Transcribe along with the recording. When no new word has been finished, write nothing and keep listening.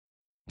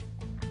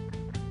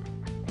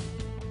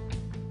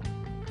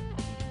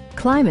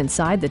climb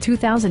inside the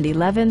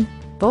 2011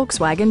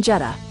 Volkswagen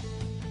Jetta.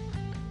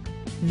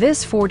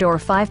 This four-door,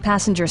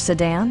 five-passenger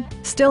sedan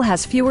still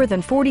has fewer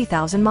than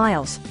 40,000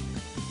 miles.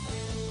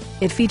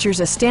 It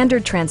features a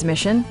standard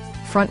transmission,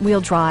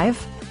 front-wheel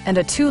drive, and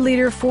a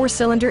 2-liter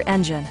four-cylinder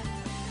engine.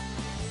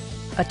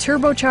 A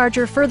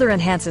turbocharger further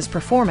enhances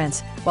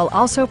performance while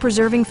also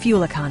preserving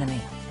fuel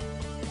economy.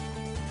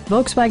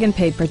 Volkswagen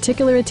paid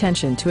particular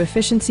attention to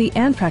efficiency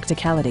and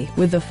practicality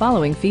with the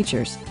following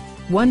features: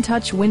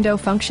 one-touch window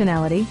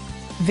functionality,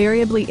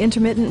 variably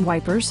intermittent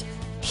wipers,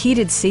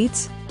 heated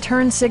seats,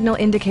 turn signal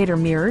indicator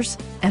mirrors,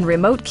 and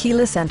remote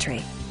keyless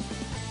entry.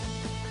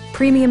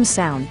 Premium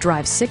sound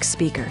drives 6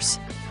 speakers,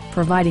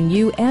 providing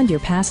you and your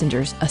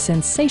passengers a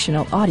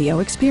sensational audio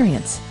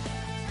experience.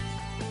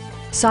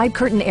 Side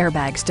curtain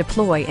airbags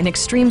deploy in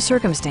extreme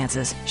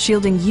circumstances,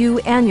 shielding you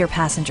and your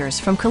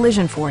passengers from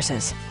collision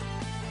forces.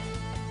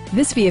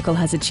 This vehicle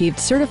has achieved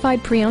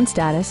certified pre-owned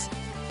status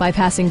by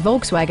passing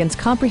Volkswagen's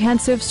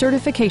comprehensive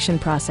certification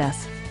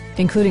process,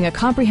 including a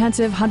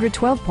comprehensive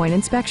 112-point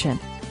inspection.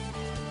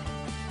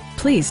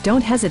 Please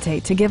don't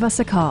hesitate to give us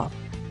a call.